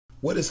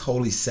What is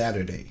Holy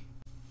Saturday?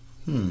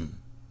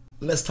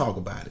 Let's talk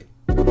about it.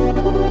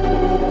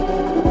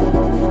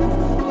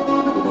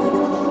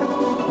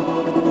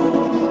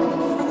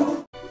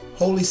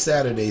 Holy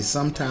Saturday,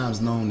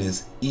 sometimes known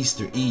as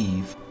Easter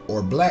Eve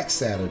or Black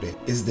Saturday,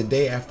 is the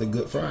day after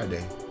Good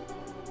Friday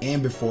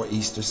and before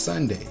Easter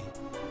Sunday.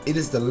 It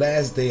is the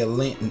last day of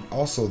Lent and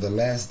also the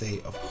last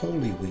day of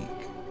Holy Week,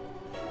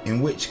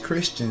 in which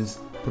Christians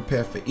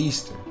prepare for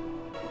Easter.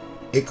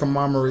 It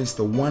commemorates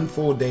the one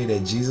full day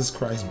that Jesus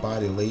Christ's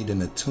body laid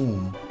in a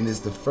tomb and is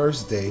the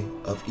first day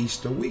of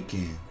Easter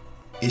weekend.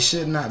 It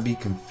should not be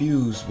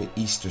confused with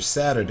Easter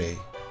Saturday,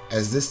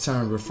 as this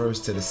term refers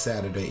to the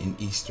Saturday in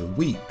Easter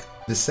week,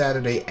 the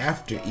Saturday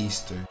after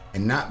Easter,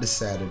 and not the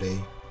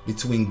Saturday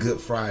between Good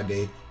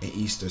Friday and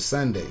Easter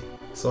Sunday.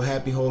 So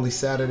happy Holy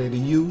Saturday to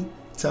you.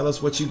 Tell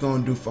us what you're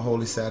going to do for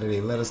Holy Saturday.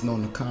 Let us know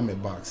in the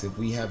comment box. If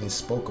we haven't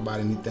spoke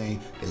about anything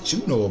that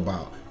you know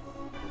about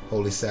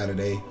Holy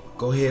Saturday,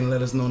 go ahead and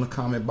let us know in the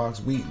comment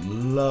box. We'd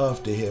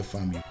love to hear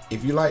from you.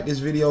 If you like this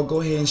video, go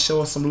ahead and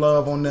show us some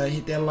love on there.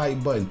 Hit that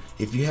like button.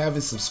 If you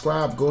haven't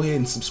subscribed, go ahead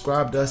and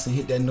subscribe to us and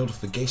hit that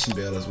notification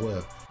bell as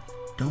well.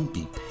 Don't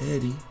be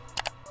petty.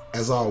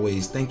 As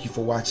always, thank you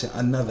for watching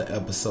another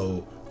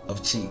episode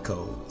of Cheat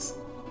Codes.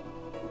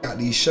 Got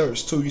these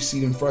shirts too. You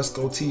see them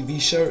Fresco TV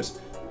shirts?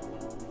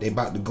 They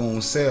about to go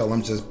on sale.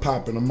 I'm just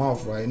popping them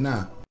off right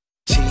now.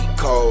 Cheat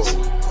code.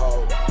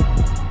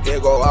 Here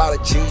go all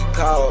the cheat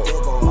code.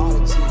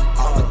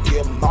 I'ma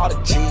give them all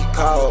the cheat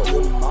code.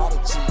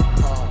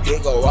 Here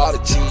go all the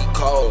cheat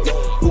code.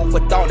 Who for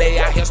thought they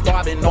out here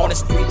starving on the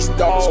streets,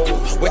 though?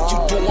 What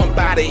you doing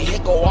about it? Here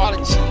go all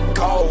the cheat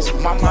codes.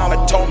 My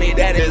mama told me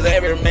that it's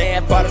every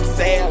man for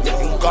themselves.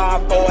 And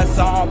God for us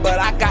all, but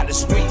I got the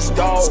streets,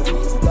 though.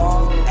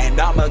 And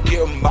I'ma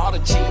give them all the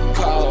cheat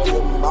code.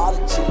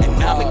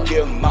 And I'ma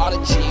give them all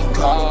the cheat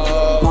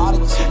code.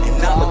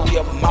 And I'ma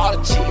give them all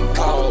the cheat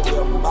code.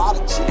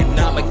 And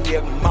I'ma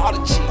give them all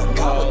the cheat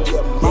code.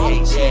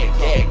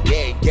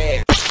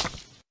 Yeah.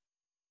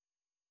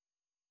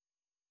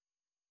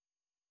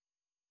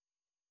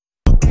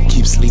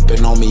 Keep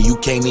sleeping on me, you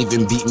can't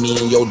even beat me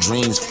in your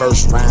dreams.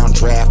 First round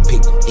draft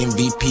pick,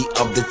 MVP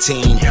of the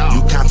team.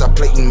 You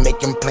contemplating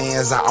making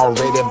plans, I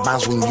already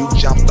bounced. When you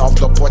jumped off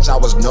the porch, I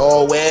was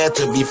nowhere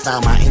to be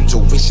found. My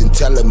intuition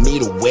telling me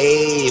the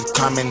wave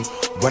coming.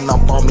 Run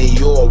up on me,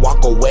 you'll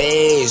walk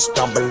away,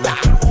 stumble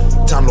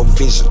out. Tunnel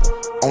vision,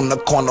 on the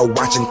corner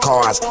watching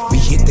cars. We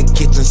hit the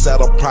kitchen, sell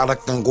the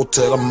product and go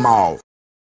to the mall.